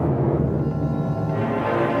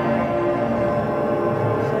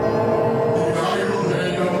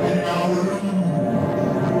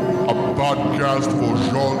quest for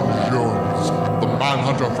Jean Jones, the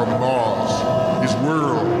Manhunter from Mars, his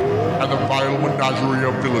world, and the vile menagerie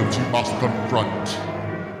of villains he must confront.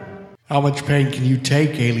 How much pain can you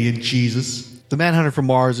take, alien Jesus? The Manhunter from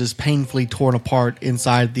Mars is painfully torn apart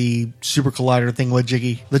inside the Super Collider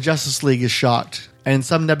thingamajiggy. The Justice League is shocked, and in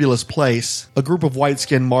some nebulous place, a group of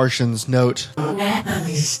white-skinned Martians note, "The weapon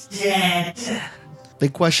is dead." They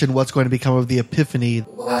question what's going to become of the Epiphany.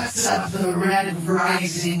 What's up the Red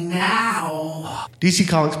Rising now? DC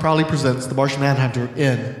Comics proudly presents the Martian Manhunter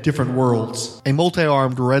in Different Worlds. A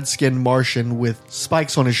multi-armed, red-skinned Martian with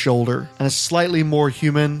spikes on his shoulder and a slightly more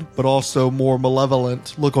human, but also more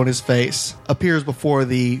malevolent look on his face appears before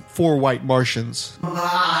the four white Martians.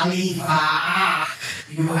 Malifa,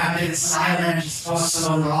 you have been silent for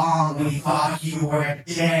so long, we thought you were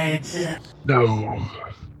dead. No,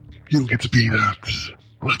 you don't get to be that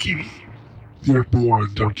lucky. The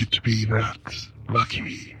Earthborn don't get to be that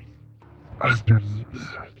lucky. I've been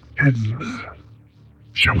hidden,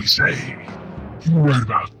 shall we say. You were right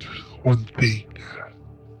about one thing.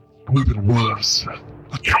 The weapon was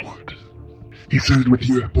a coward. He sided with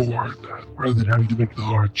the Earthborn rather than having to make the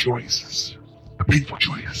hard choices, the painful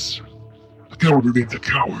choice. A coward remains a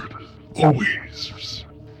coward, always.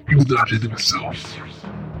 He will not end himself.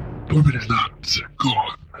 The weapon is not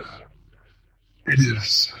gone. It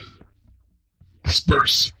is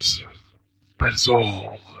dispersed. That is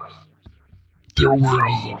all. Their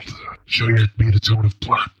world shall yet be the tone of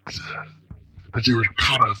blood. The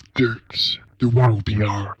terracotta of dirt. Their water will be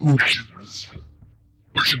our oceans.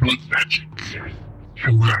 Martian blood magic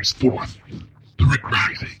shall rise forth. The Red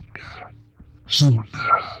Rising. Soon,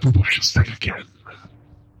 the bush shall sing again.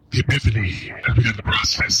 The Epiphany has begun the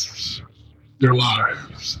process. Their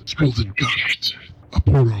lives spilled and gushed. A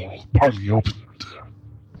portal partly opened.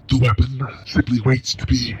 The weapon simply waits to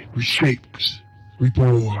be reshaped,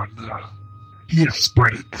 reborn. He has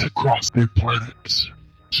spread it across their planet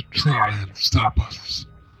to try and stop us.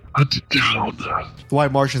 Hunted down. The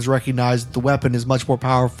white Martians recognize that the weapon is much more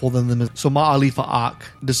powerful than them, so Ma'alifa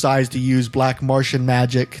decides to use black Martian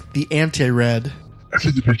magic, the anti-red. As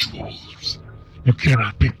individuals, you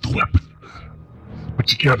cannot beat the weapon. But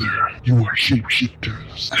together, you are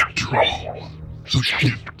shapeshifters after all. So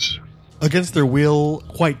shift. Against their will,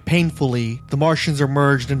 quite painfully, the Martians are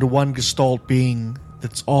merged into one Gestalt being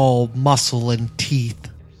that's all muscle and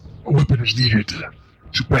teeth. A weapon is needed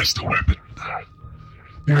to best a weapon.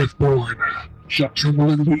 The Earthborn shall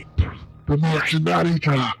tremble and weep. The Martian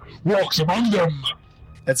Manhunter walks among them.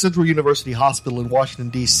 At Central University Hospital in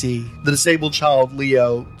Washington, D.C., the disabled child,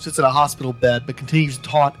 Leo, sits in a hospital bed but continues to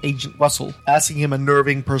taunt Agent Russell, asking him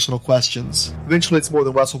unnerving personal questions. Eventually, it's more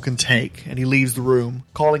than Russell can take, and he leaves the room,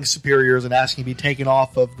 calling his superiors and asking to be taken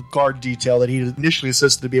off of the guard detail that he initially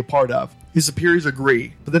assisted to be a part of. His superiors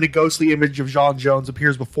agree, but then a ghostly image of Jean Jones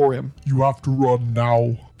appears before him. You have to run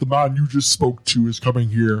now. The man you just spoke to is coming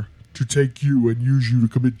here to take you and use you to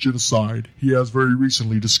commit genocide. He has very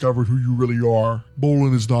recently discovered who you really are.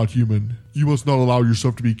 Bolin is not human. You must not allow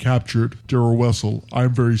yourself to be captured. Daryl Wessel, I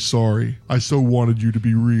am very sorry. I so wanted you to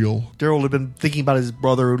be real. Daryl had been thinking about his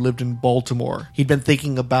brother who lived in Baltimore. He'd been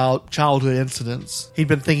thinking about childhood incidents. He'd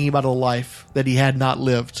been thinking about a life that he had not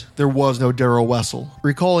lived. There was no Daryl Wessel.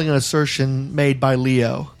 Recalling an assertion made by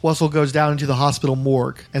Leo, Wessel goes down into the hospital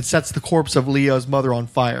morgue and sets the corpse of Leo's mother on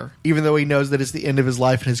fire, even though he knows that it's the end of his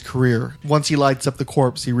life and his career. Once he lights up the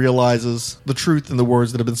corpse, he realizes the truth in the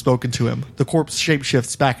words that have been spoken to him. The corpse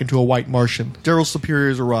shapeshifts back into a white Martian. Daryl's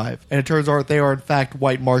superiors arrive, and it turns out they are in fact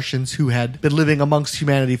white Martians who had been living amongst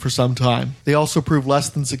humanity for some time. They also prove less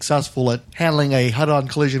than successful at handling a head-on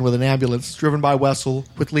collision with an ambulance driven by Wessel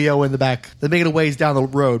with Leo in the back. They make it a ways down the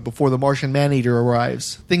road before the Martian Maneater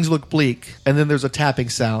arrives. Things look bleak, and then there's a tapping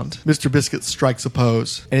sound. Mr. Biscuit strikes a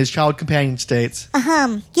pose, and his child companion states,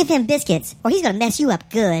 Give him biscuits, or he's gonna mess you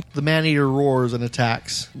up good. The Maneater roars and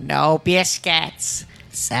attacks. No biscuits.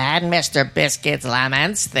 Sad Mr. Biscuits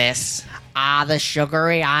laments this. The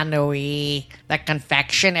sugary ennui, the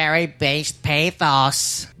confectionery-based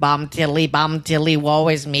pathos. Bum tilly, woe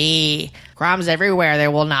is me. Crumbs everywhere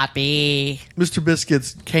there will not be. Mr.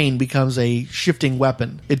 Biscuit's cane becomes a shifting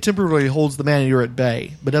weapon. It temporarily holds the Maneater at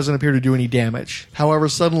bay, but doesn't appear to do any damage. However,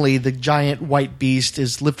 suddenly the giant white beast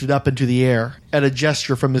is lifted up into the air at a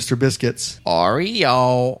gesture from Mr. Biscuits.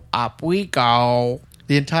 Oreo, up we go.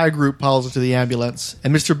 The entire group piles into the ambulance,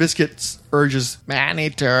 and Mr. Biscuits urges,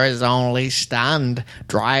 Manhunter is only stunned.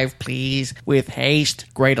 Drive, please, with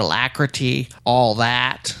haste, great alacrity, all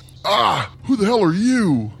that. Who the hell are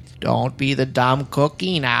you? Don't be the dumb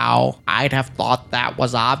cookie now. I'd have thought that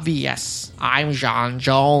was obvious. I'm Jean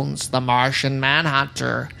Jones, the Martian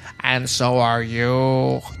Manhunter, and so are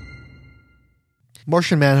you.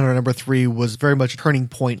 Martian Manhunter number 3 was very much a turning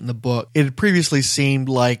point in the book. It had previously seemed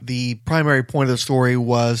like the primary point of the story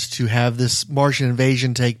was to have this Martian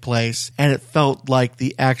invasion take place, and it felt like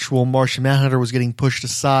the actual Martian Manhunter was getting pushed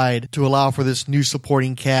aside to allow for this new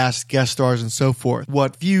supporting cast, guest stars, and so forth.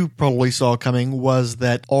 What few probably saw coming was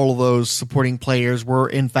that all of those supporting players were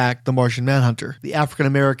in fact the Martian Manhunter. The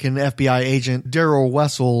African-American FBI agent Daryl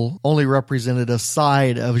Wessel only represented a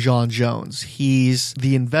side of John Jones. He's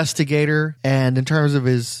the investigator, and in terms of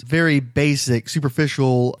his very basic,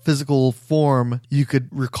 superficial physical form, you could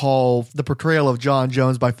recall the portrayal of John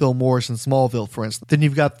Jones by Phil Morris in Smallville, for instance. Then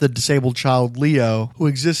you've got the disabled child Leo, who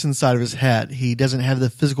exists inside of his head. He doesn't have the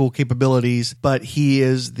physical capabilities, but he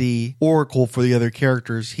is the oracle for the other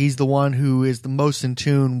characters. He's the one who is the most in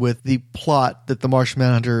tune with the plot that the Martian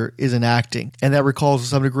Manhunter is enacting. And that recalls to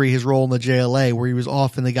some degree his role in the JLA, where he was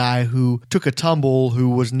often the guy who took a tumble, who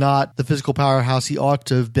was not the physical powerhouse he ought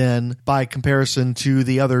to have been by comparison to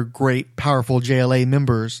the other great, powerful JLA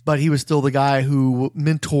members. But he was still the guy who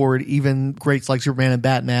mentored even greats like Superman and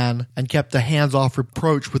Batman and kept a hands-off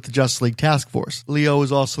approach with the Justice League Task Force. Leo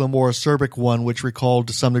is also the more acerbic one, which recalled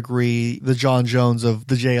to some degree the John Jones of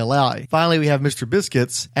the JLA. Finally, we have Mr.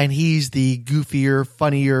 Biscuits, and he's the goofier,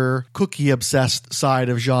 funnier, cookie-obsessed side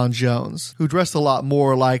of John Jones, who dressed a lot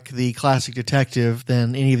more like the classic detective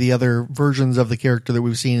than any of the other versions of the character that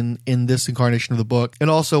we've seen in this incarnation of the book. And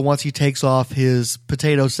also, once he takes off his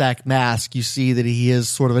potato sack mask, you see that he is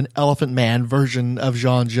sort of an Elephant Man version of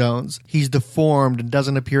John Jones. He's deformed and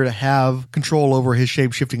doesn't appear to have control over his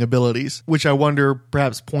shape-shifting abilities, which I wonder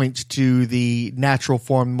perhaps points to the natural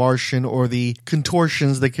form Martian or the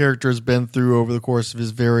contortions the character has been through over the course of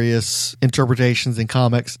his various interpretations in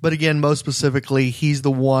comics. But again, most specifically, he's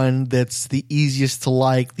the one that's the easiest to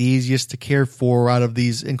like, the easiest to care for out of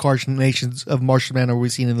these incarnations of Martian Manhunter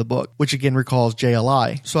we've seen in the book, which again recalls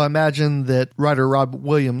JLI. So I imagine that writer Rob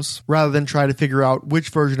Williams, rather than try to figure out which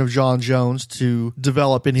version of John Jones to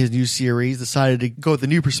develop in his new series, decided to go with the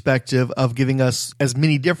new perspective of giving us as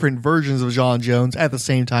many different versions of John Jones at the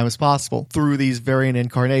same time as possible through these variant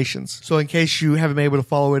incarnations. So in case you haven't been able to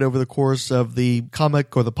follow it over the course of the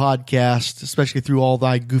comic or the podcast, especially through all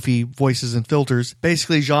thy goofy voices and filters,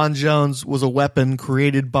 basically John Jones was a weapon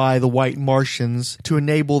created by the White Martians to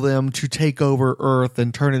enable them to take over Earth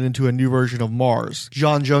and turn it into a new version of Mars.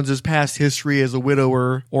 John Jones's past history as a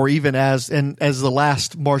widower, or even as the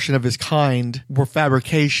last Martian of his kind, were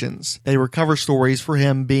fabrications. They were cover stories for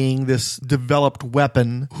him being this developed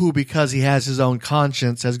weapon who, because he has his own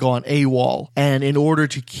conscience, has gone AWOL. And in order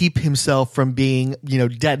to keep himself from being,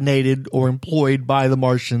 detonated or employed by the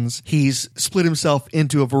Martians, he's split himself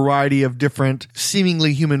into a variety of different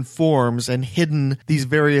seemingly human forms and hidden these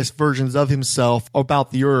various versions of himself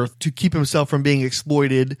about the Earth to keep himself from being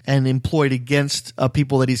exploited and employed against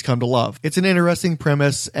people that he's come to love. It's an interesting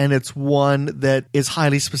premise, and it's one that is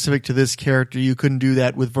highly specific to this character. You couldn't do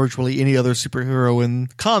that with virtually any other superhero in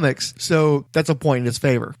comics, so that's a point in its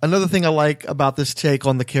favor. Another thing I like about this take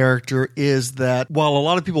on the character is that while a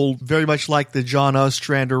lot of people very much like the John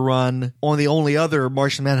Ostrander run on the only other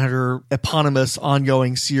Martian Manhunter eponymous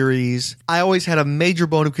ongoing series, I always had a major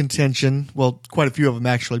bone of contention, well, quite a few of them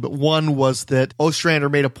actually, but one was that Ostrander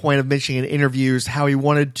made a point of mentioning in interviews how he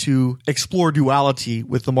wanted to explore duality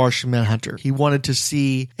with the Martian Manhunter. He wanted to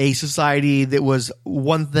see a society that was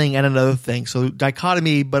one thing and another thing. So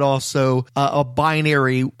dichotomy, but also a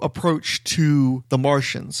binary approach to the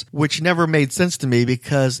Martians, which never made sense to me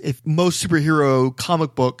because if most superhero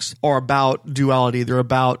comic books are about duality, they're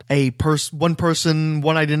about one person,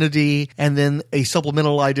 one identity, and then a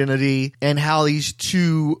supplemental identity, and how these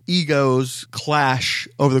two egos clash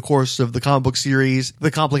over the course of the comic book series,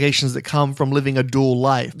 the complications that come from living a dual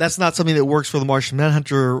life. That's not something that works for the Martian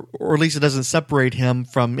Manhunter, or at least it doesn't separate him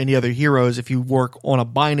from any other heroes if you work on a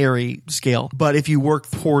binary scale. But if you work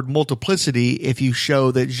toward multiplicity, if you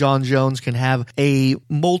show that John Jones can have a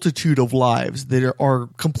multitude of lives that are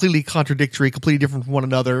completely contradictory, completely different from one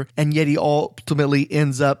another, and yet he ultimately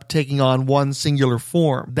ends up taking on one singular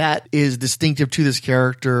form, that is distinctive to this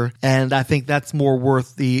character, and I think that's more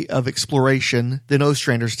worthy of exploration than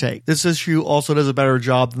Ostrander's take. This issue also does a better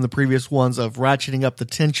job than the previous ones of ratcheting up the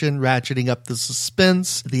tension, ratcheting up the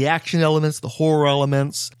suspense, the action elements, the horror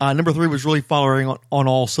elements. Number 3 was really firing on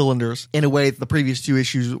all cylinders in a way that the previous 2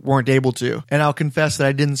 issues weren't able to. And I'll confess that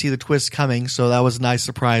I didn't see the twist coming, so that was a nice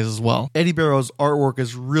surprise as well. Eddie Barrow's artwork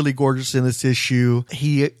is really gorgeous in this issue.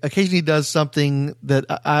 He occasionally does something that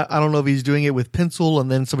I don't know if he's doing it with pencil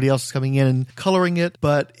and then somebody else is coming in and coloring it,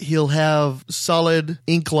 but he'll have solid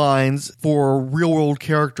ink lines for real world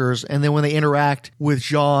characters, and then when they interact with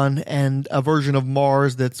John and a version of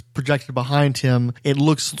Mars that's projected behind him, it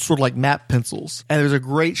looks sort of like like map pencils. And there's a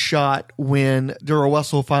great shot when Daryl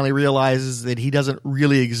Wessel finally realizes that he doesn't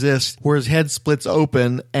really exist, where his head splits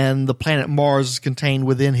open and the planet Mars is contained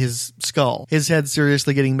within his skull. His head's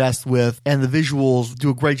seriously getting messed with, and the visuals do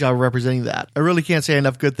a great job of representing that. I really can't say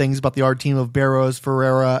enough good things about the art team of Barrows,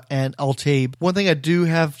 Ferreira, and Altaib. One thing I do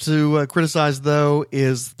have to criticize, though,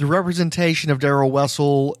 is the representation of Daryl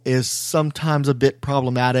Wessel is sometimes a bit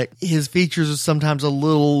problematic. His features are sometimes a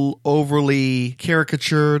little overly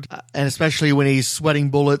caricatured, and especially when he's sweating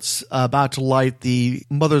bullets about to light the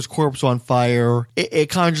mother's corpse on fire. It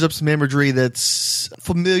conjures up some imagery that's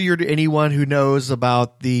familiar to anyone who knows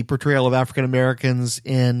about the portrayal of African Americans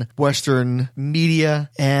in Western media,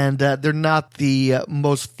 and they're not the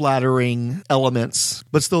most flattering elements.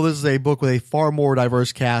 But still, this is a book with a far more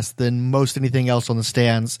diverse cast than most anything else on the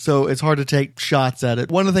stands, so it's hard to take shots at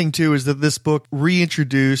it. One other thing, too, is that this book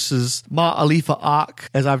reintroduces Ma Alifa Ak,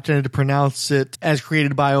 as I've tended to pronounce it, as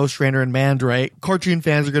created by Ostrander and Mandrake. Cartoon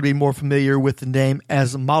fans are going to be more familiar with the name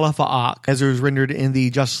as Malifa Ak, as it was rendered in the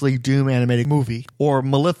Justice League Doom animated movie, or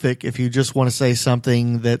Malefic if you just want to say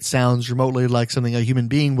something that sounds remotely like something a human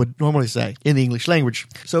being would normally say in the English language.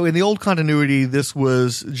 So in the old continuity, this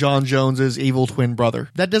was John Jones's evil twin brother.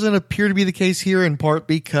 That doesn't appear to be the case here, in part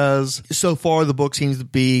because so far the book seems to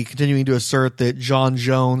be continuing to assert that John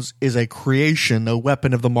Jones is a creation, a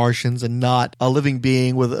weapon of the Martians, and not a living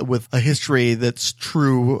being with a history that's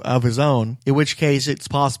true of his own, in which case it's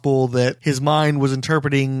possible that his mind was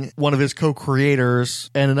interpreting one of his co-creators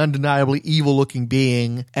and an undeniably evil-looking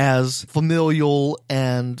being as familial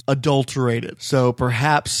and adulterated. So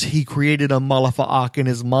perhaps he created a Malafa'ak in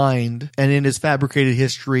his mind and in his fabricated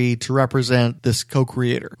history to represent this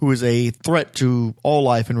co-creator, who is a threat to all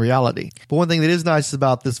life in reality. But one thing that is nice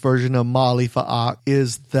about this version of Malafa'ak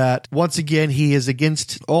is that, once again, he is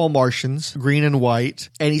against all Martians, green and white,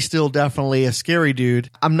 and he's still definitely a scary dude.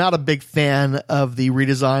 I'm not a big fan of the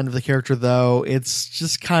redesign of the character, though. It's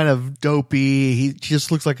just kind of dopey. He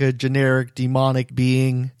just looks like a generic demonic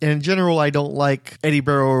being. And in general, I don't like Eddie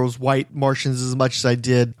Barrows' white Martians as much as I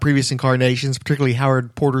did previous incarnations, particularly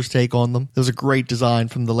Howard Porter's take on them. It was a great design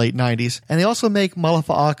from the late 90s. And they also make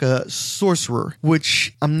Malafa'ak a sorcerer,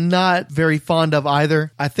 which I'm not very fond of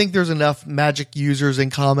either. I think there's enough magic users in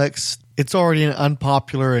comics. It's already an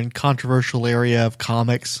unpopular and controversial area of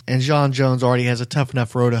comics, and John Jones already has a tough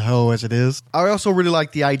enough row to hoe as it is. I also really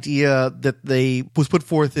like the idea that was put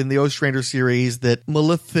forth in the Ostrander series that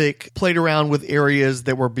Malefic played around with areas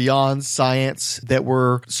that were beyond science, that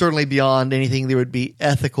were certainly beyond anything that would be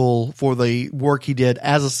ethical for the work he did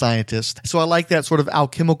as a scientist. So I like that sort of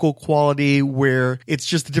alchemical quality where it's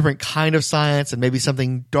just a different kind of science and maybe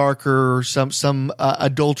something darker, some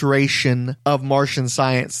adulteration of Martian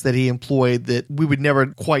science that he employed that we would never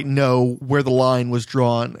quite know where the line was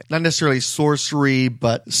drawn. Not necessarily sorcery,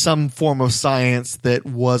 but some form of science that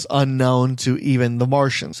was unknown to even the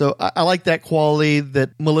Martians. So I like that quality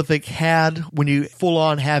that Malefic had when you full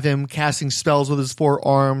on have him casting spells with his four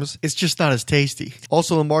arms. It's just not as tasty.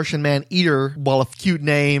 Also, the Martian Man-Eater, while a cute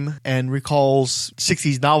name and recalls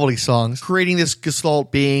 60s novelty songs, creating this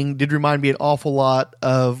Gestalt being did remind me an awful lot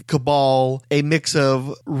of Cabal, a mix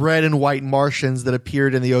of red and white Martians that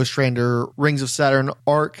appeared in the Ostrander Rings of Saturn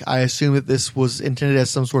arc. I assume that this was intended as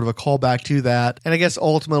some sort of a callback to that. And I guess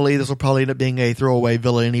ultimately this will probably end up being a throwaway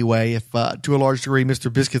villain anyway, if to a large degree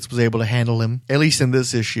Mr. Biscuits was able to handle him, at least in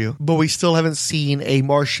this issue. But we still haven't seen a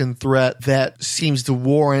Martian threat that seems to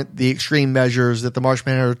warrant the extreme measures that the Martian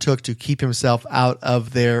Manhunter took to keep himself out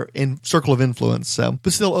of their circle of influence. So,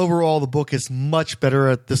 but still, overall, the book is much better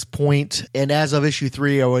at this point. And as of issue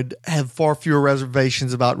 3, I would have far fewer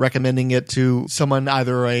reservations about recommending it to someone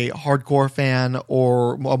either a hardcore fan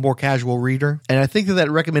or a more casual reader. And I think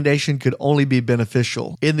that recommendation could only be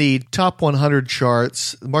beneficial. In the top 100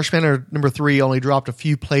 charts, Martian Manhunter number 3 only dropped a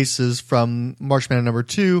few places from Martian Manhunter number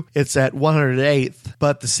 2. It's at 108th,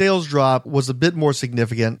 but the sales drop was a bit more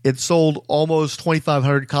significant. It sold almost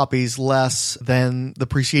 2,500 copies less than the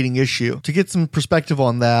preceding issue. To get some perspective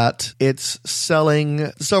on that, it's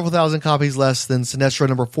selling several thousand copies less than Sinestro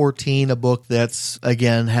number 14, a book that's,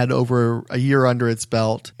 again, had over a year under its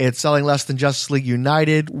belt. It's selling less than Justice League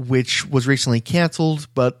United, which was recently canceled,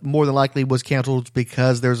 but more than likely was canceled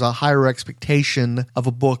because there's a higher expectation of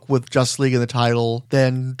a book with Justice League in the title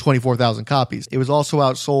than 24,000 copies. It was also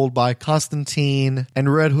outsold by Constantine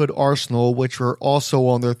and Red Hood Arsenal, which were also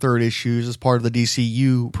on their third issues as part of the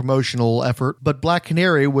DCU promotional effort. But Black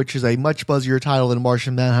Canary, which is a much buzzier title than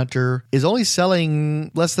Martian Manhunter, is only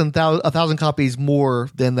selling less than 1,000 copies more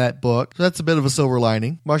than that book. So that's a bit of a silver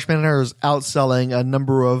lining. Martian Manhunter is outselling a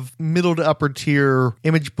number of of middle to upper tier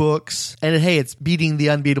Image books. And hey, it's beating the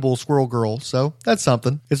unbeatable Squirrel Girl, so that's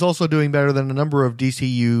something. It's also doing better than a number of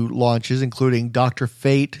DCU launches, including Dr.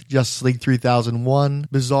 Fate, Justice League 3001,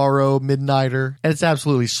 Bizarro, Midnighter, and it's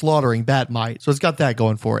absolutely slaughtering Batmite, so it's got that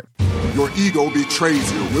going for it. Your ego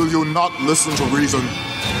betrays you. Will you not listen to reason?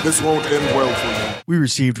 This won't end well for you. We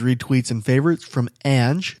received retweets and favorites from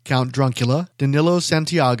Ange, Count Druncula, Danilo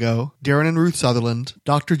Santiago, Darren and Ruth Sutherland,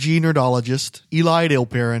 Dr. G Nerdologist, Eli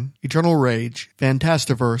Ilperin, Eternal Rage,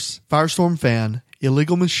 Fantastiverse, Firestorm Fan,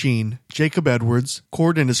 Illegal Machine, Jacob Edwards,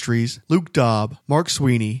 Cord Industries, Luke Dobb, Mark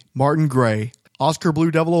Sweeney, Martin Gray, Oscar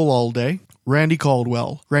Blue Devil Olalde, Randy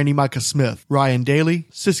Caldwell, Randy Micah Smith, Ryan Daly,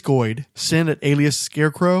 Siskoid, Sin at Alias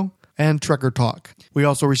Scarecrow, and Trekker Talk. We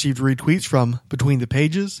also received retweets from Between the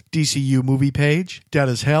Pages, DCU Movie Page, Dead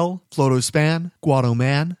as Hell, Floto Span, Guado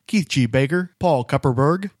Man, Keith G. Baker, Paul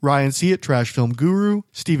Kupperberg, Ryan C. at Trash Film Guru,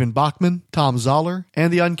 Stephen Bachman, Tom Zoller,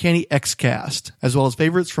 and the Uncanny X-Cast, as well as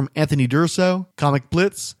favorites from Anthony Durso, Comic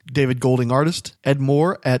Blitz, David Golding Artist, Ed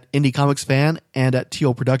Moore at Indie Comics Fan and at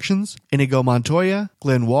Teal Productions, Inigo Montoya,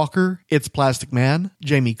 Glenn Walker, It's Plastic Man,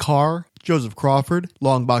 Jamie Carr, Joseph Crawford,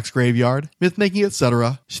 Longbox Graveyard, Mythmaking,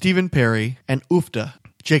 etc., Stephen Perry, and Ufta.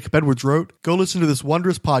 Jacob Edwards wrote, "Go listen to this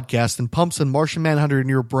wondrous podcast and pump some Martian Manhunter in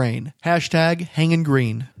your brain. Hashtag hangin'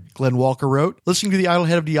 green." Glenn Walker wrote, "Listening to the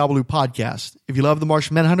Idlehead of Diabolu podcast. If you love the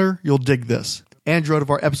Martian Manhunter, you'll dig this." Andrew wrote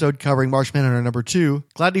of our episode covering Martian Manhunter number 2,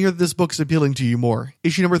 "Glad to hear that this book is appealing to you more.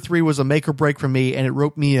 Issue number 3 was a make or break for me and it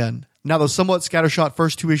roped me in. Now, those somewhat scattershot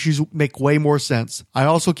first 2 issues make way more sense. I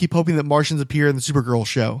also keep hoping that Martians appear in the Supergirl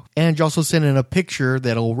show." And also sent in a picture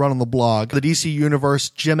that'll run on the blog. The DC Universe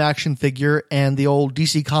Gem action figure and the old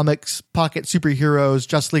DC Comics Pocket Superheroes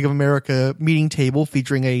Justice League of America meeting table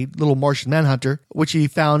featuring a little Martian Manhunter, which he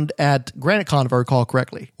found at GraniteCon, if I recall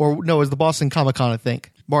correctly. Or no, it was the Boston Comic Con, I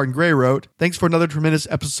think. Martin Gray wrote, "Thanks for another tremendous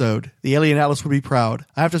episode. The Alien Atlas would be proud.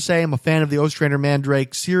 I have to say I'm a fan of the Ostrander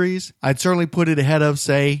Mandrake series. I'd certainly put it ahead of,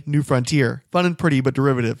 say, New Frontier. Fun and pretty, but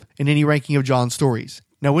derivative, in any ranking of John's stories.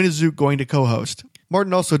 Now when is Zook going to co-host?"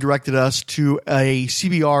 Martin also directed us to a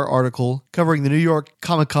CBR article covering the New York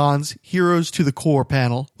Comic-Con's Heroes to the Core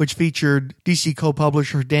panel, which featured DC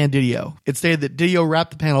co-publisher Dan Didio. It stated that Didio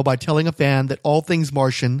wrapped the panel by telling a fan that all things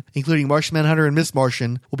Martian, including Martian Manhunter and Miss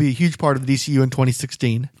Martian, will be a huge part of the DCU in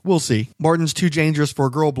 2016. We'll see. Martin's Too Dangerous for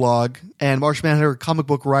a Girl blog and Martian Manhunter comic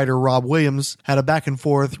book writer Rob Williams had a back and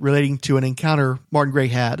forth relating to an encounter Martin Gray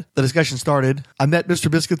had. The discussion started, "I met Mr.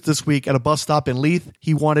 Biscuits this week at a bus stop in Leith.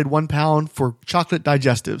 He wanted £1 for chocolate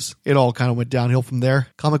digestives." It all kind of went downhill from there.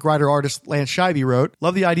 Comic writer artist Lance Scheibe wrote,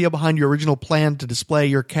 "Love the idea behind your original plan to display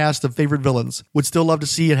your cast of favorite villains. Would still love to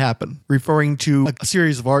see it happen," referring to a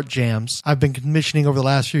series of art jams I've been commissioning over the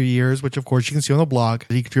last few years, which of course you can see on the blog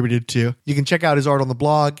that he contributed to. You can check out his art on the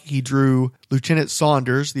blog. He drew Lieutenant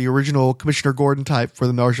Saunders, the original Commissioner Gordon type for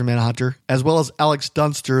the Martian Manhunter, as well as Alex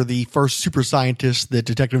Dunster, the first super scientist that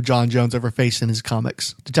Detective John Jones ever faced in his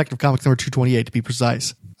comics. Detective Comics number 228 to be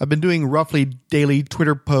precise. I've been doing roughly daily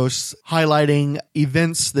Twitter posts highlighting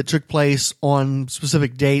events that took place on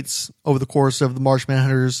specific dates over the course of the Martian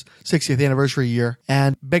Manhunter's 60th anniversary year.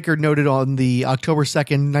 And Baker noted on the October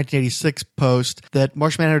 2nd, 1986 post that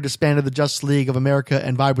Martian Manhunter disbanded the Justice League of America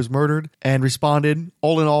and Vibe was murdered, and responded,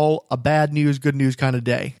 "All in all, a bad news, good news kind of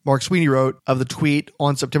day." Mark Sweeney wrote of the tweet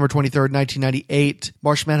on September 23rd, 1998,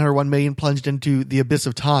 Martian Manhunter 1 million plunged into the abyss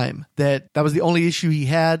of time. That was the only issue he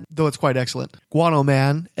had, though it's quite excellent. Guano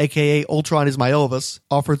Man, aka Ultron is my Elvis,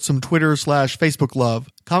 offered some Twitter/Facebook love.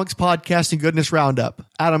 Comics Podcasting Goodness Roundup.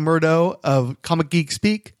 Adam Murdo of Comic Geek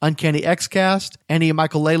Speak, Uncanny X-Cast, Andy and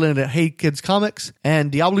Michael Leyland at Hey Kids Comics,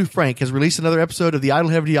 and Diabolu Frank has released another episode of The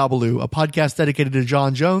Idlehead of Diabolu, a podcast dedicated to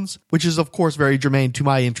John Jones, which is of course very germane to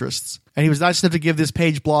my interests. And he was nice enough to give this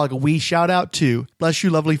page blog a wee shout out too. Bless you,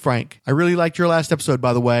 lovely Frank. I really liked your last episode,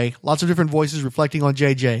 by the way. Lots of different voices reflecting on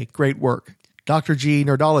JJ. Great work. Dr. G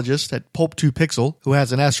Nerdologist at Pulp2Pixel, who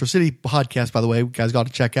has an Astro City podcast, by the way, you guys got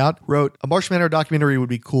to check out, wrote, "A Martian Manhunter documentary would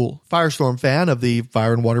be cool." Firestorm fan of the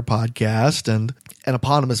Fire and Water podcast and an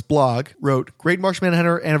eponymous blog wrote, "Great Martian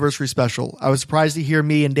Manhunter anniversary special. I was surprised to hear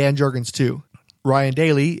me and Dan Jurgens too." Ryan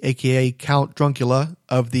Daly, aka Count Druncula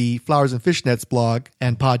of the Flowers and Fishnets blog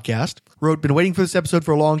and podcast, wrote, "Been waiting for this episode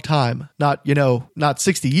for a long time. Not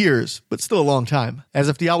 60 years, but still a long time. As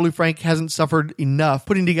if Diabolu Frank hasn't suffered enough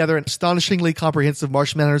putting together an astonishingly comprehensive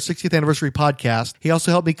Martian Manhunter 60th anniversary podcast, he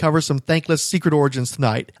also helped me cover some thankless Secret Origins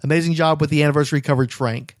tonight. Amazing job with the anniversary coverage,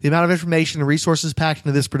 Frank. The amount of information and resources packed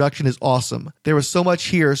into this production is awesome. There was so much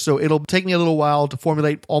here, so it'll take me a little while to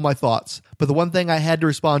formulate all my thoughts. But the one thing I had to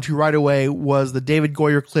respond to right away was the David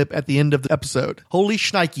Goyer clip at the end of the episode. Holy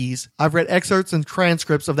shnikes, I've read excerpts and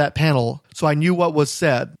transcripts of that panel, so I knew what was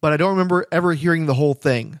said, but I don't remember ever hearing the whole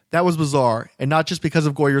thing. That was bizarre, and not just because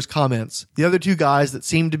of Goyer's comments. The other two guys that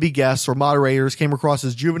seemed to be guests or moderators came across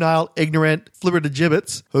as juvenile, ignorant,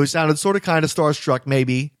 flibbertigibbets, who sounded sort of kind of starstruck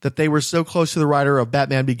maybe, that they were so close to the writer of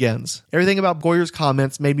Batman Begins. Everything about Goyer's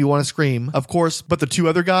comments made me want to scream, of course, but the two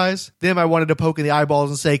other guys, them I wanted to poke in the eyeballs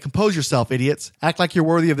and say, compose yourself, idiots. Act like you're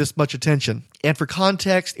worthy of this much attention. And for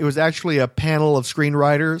context, it was actually a panel of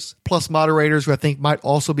screenwriters, plus moderators who I think might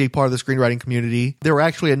also be part of the screenwriting community. There were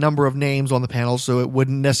actually a number of names on the panel, so it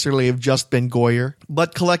wouldn't necessarily have just been Goyer.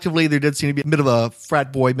 But collectively, there did seem to be a bit of a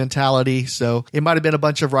frat boy mentality, so it might have been a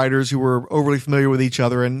bunch of writers who were overly familiar with each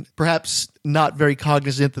other and perhaps not very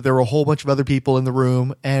cognizant that there were a whole bunch of other people in the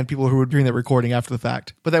room and people who were doing that recording after the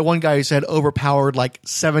fact. But that one guy who said overpowered like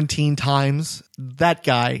 17 times, that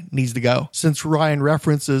guy needs to go. Since Ryan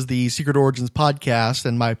references the Secret Origins podcast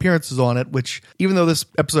and my appearances on it, which even though this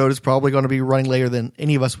episode is probably going to be running later than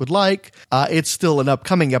any of us would like, it's still an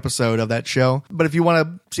upcoming episode of that show. But if you want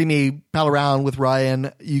to see me pal around with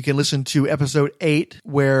Ryan, you can listen to episode 8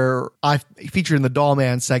 where I featured in the Doll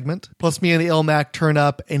Man segment. Plus me and the Ilmac turn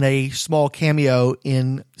up in a small cameo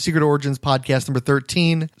in Secret Origins podcast number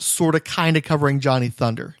 13, sort of kind of covering Johnny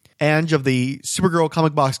Thunder. Ange of the Supergirl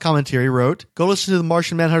Comic Box Commentary wrote, go listen to the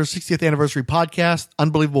Martian Manhunter 60th Anniversary podcast.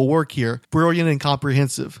 Unbelievable work here. Brilliant and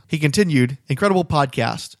comprehensive. He continued, incredible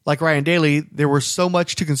podcast. Like Ryan Daly, there was so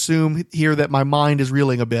much to consume here that my mind is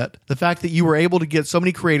reeling a bit. The fact that you were able to get so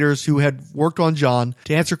many creators who had worked on John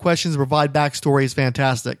to answer questions and provide backstory is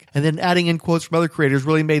fantastic. And then adding in quotes from other creators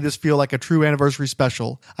really made this feel like a true anniversary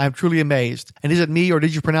special. I am truly amazed. And is it me or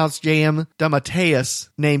did you pronounce J.M. DeMatteis'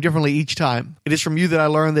 name differently each time? It is from you that I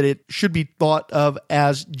learned that it should be thought of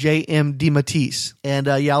as J.M. DeMatteis. And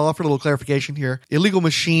I'll offer a little clarification here. Illegal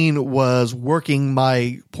Machine was working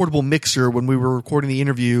my portable mixer when we were recording the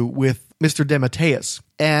interview with Mr. DeMatteis.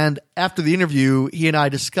 And after the interview, he and I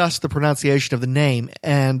discussed the pronunciation of the name,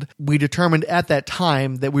 and we determined at that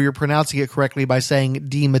time that we were pronouncing it correctly by saying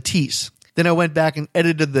DeMatteis. Then I went back and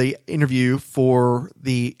edited the interview for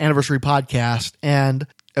the anniversary podcast, and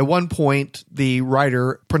at one point, the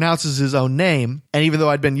writer pronounces his own name, and even though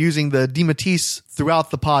I'd been using the DeMatteis throughout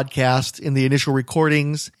the podcast in the initial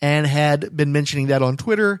recordings and had been mentioning that on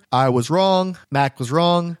Twitter, I was wrong, Mac was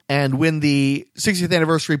wrong, and when the 60th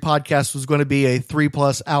anniversary podcast was going to be a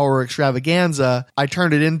 3+ hour extravaganza, I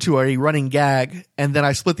turned it into a running gag, and then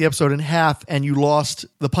I split the episode in half, and you lost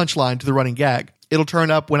the punchline to the running gag. It'll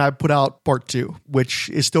turn up when I put out part 2, which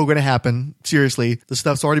is still going to happen. Seriously, the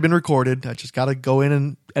stuff's already been recorded. I just got to go in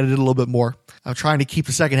and edit it a little bit more. I'm trying to keep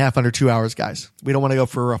the second half under 2 hours, guys. We don't want to go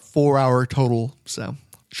for a 4-hour total, so.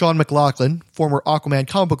 Sean McLaughlin, former Aquaman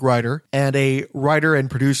comic book writer and a writer and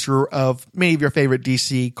producer of many of your favorite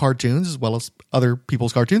DC cartoons, as well as other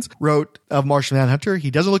people's cartoons, wrote of Martian Manhunter, he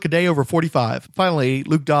doesn't look a day over 45. Finally,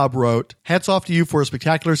 Luke Dobb wrote, hats off to you for a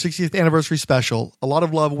spectacular 60th anniversary special. A lot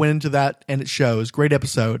of love went into that, and it shows. Great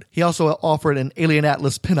episode. He also offered an Alien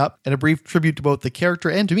Atlas pinup and a brief tribute to both the character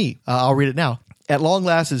and to me. I'll read it now. At long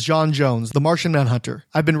last is John Jones, the Martian Manhunter.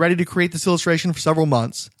 I've been ready to create this illustration for several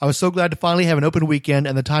months. I was so glad to finally have an open weekend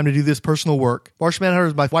and the time to do this personal work. Martian Manhunter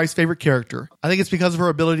is my wife's favorite character. I think it's because of her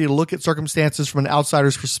ability to look at circumstances from an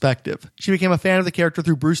outsider's perspective. She became a fan of the character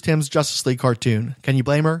through Bruce Timm's Justice League cartoon. Can you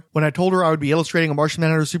blame her? When I told her I would be illustrating a Martian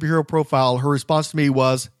Manhunter superhero profile, her response to me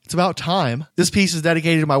was, it's about time. This piece is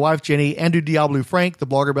dedicated to my wife, Jenny, and to Diabolu Frank, the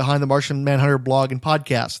blogger behind the Martian Manhunter blog and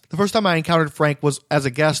podcast. The first time I encountered Frank was as a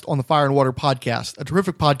guest on the Fire and Water podcast, a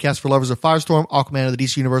terrific podcast for lovers of Firestorm, Aquaman, and the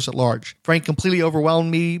DC Universe at large. Frank completely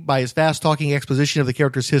overwhelmed me by his fast-talking exposition of the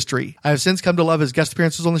character's history. I have since come to love his guest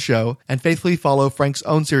appearances on the show and faithfully follow Frank's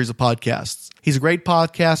own series of podcasts. He's a great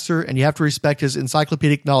podcaster, and you have to respect his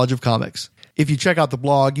encyclopedic knowledge of comics. If you check out the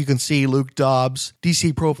blog, you can see Luke Dobbs'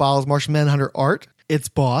 DC Profiles Martian Manhunter art, its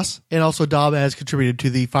boss, and also Dobb has contributed to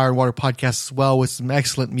the Fire and Water podcast as well with some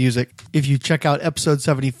excellent music. If you check out episode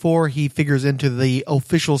 74, he figures into the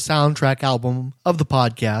official soundtrack album of the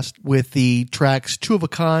podcast with the tracks Two of a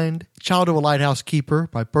Kind, Child of a Lighthouse Keeper,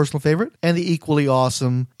 my personal favorite, and the equally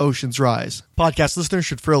awesome Ocean's Rise. Podcast listeners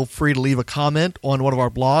should feel free to leave a comment on one of our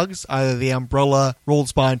blogs, either the Umbrella Rolled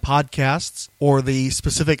Spine podcasts or the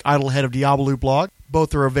specific Idlehead of Diabolu blog.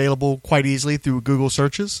 Both are available quite easily through Google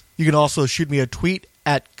searches. You can also shoot me a tweet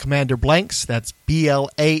at Commander Blanks, that's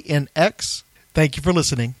BLANX. Thank you for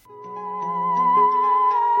listening.